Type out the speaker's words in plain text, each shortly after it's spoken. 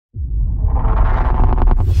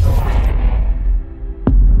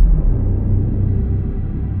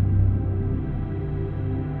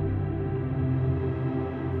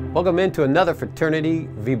Welcome into another Fraternity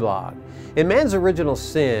Vblog. In man's original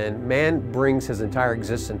sin, man brings his entire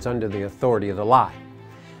existence under the authority of the lie.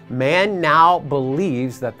 Man now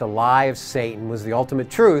believes that the lie of Satan was the ultimate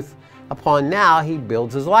truth, upon now he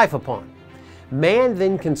builds his life upon. Man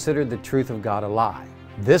then considered the truth of God a lie.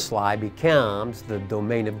 This lie becomes the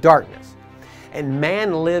domain of darkness, and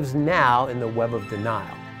man lives now in the web of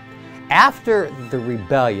denial. After the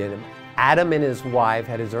rebellion, Adam and his wife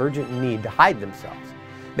had his urgent need to hide themselves.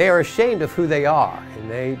 They are ashamed of who they are, and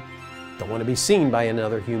they don't want to be seen by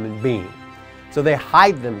another human being. So they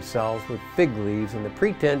hide themselves with fig leaves in the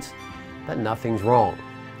pretense that nothing's wrong.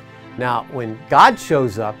 Now, when God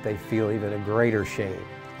shows up, they feel even a greater shame,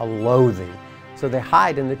 a loathing, so they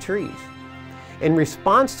hide in the trees. In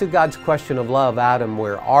response to God's question of love, Adam,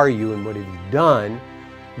 where are you and what have you done?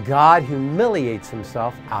 God humiliates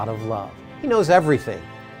himself out of love. He knows everything.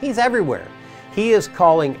 He's everywhere. He is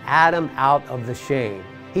calling Adam out of the shame.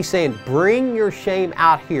 He's saying, bring your shame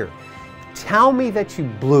out here. Tell me that you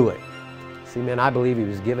blew it. See, man, I believe he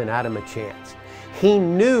was giving Adam a chance. He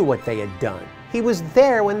knew what they had done. He was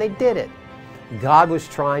there when they did it. God was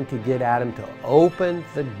trying to get Adam to open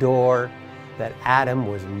the door that Adam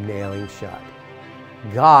was nailing shut.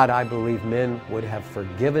 God, I believe, men would have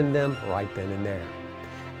forgiven them right then and there.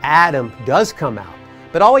 Adam does come out,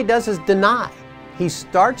 but all he does is deny. He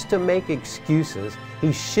starts to make excuses.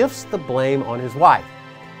 He shifts the blame on his wife.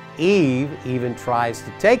 Eve even tries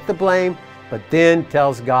to take the blame, but then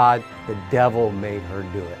tells God the devil made her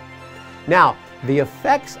do it. Now, the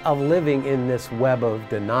effects of living in this web of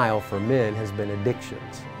denial for men has been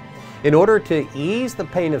addictions. In order to ease the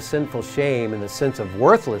pain of sinful shame and the sense of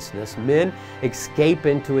worthlessness, men escape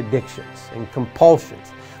into addictions and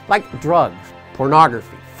compulsions like drugs,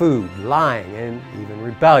 pornography, food, lying, and even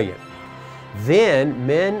rebellion. Then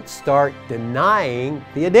men start denying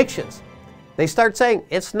the addictions. They start saying,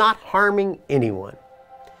 it's not harming anyone.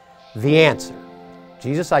 The answer: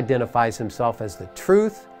 Jesus identifies himself as the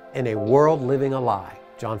truth in a world living a lie.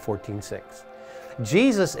 John 14:6.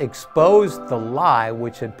 Jesus exposed the lie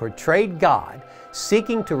which had portrayed God,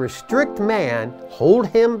 seeking to restrict man, hold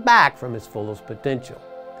him back from his fullest potential.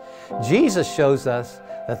 Jesus shows us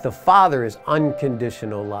that the Father is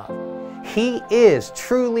unconditional love. He is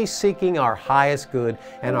truly seeking our highest good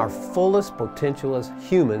and our fullest potential as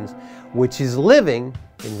humans, which is living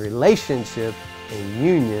in relationship and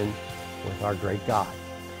union with our great God.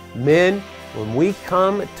 Men, when we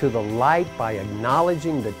come to the light by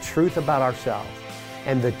acknowledging the truth about ourselves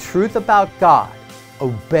and the truth about God,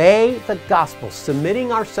 obey the gospel,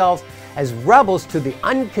 submitting ourselves as rebels to the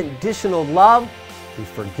unconditional love, He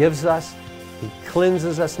forgives us. He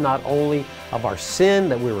cleanses us not only of our sin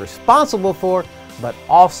that we're responsible for, but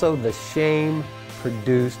also the shame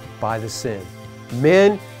produced by the sin.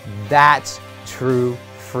 Men, that's true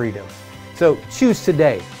freedom. So choose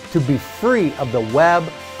today to be free of the web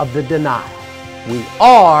of the denial. We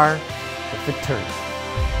are the fraternity.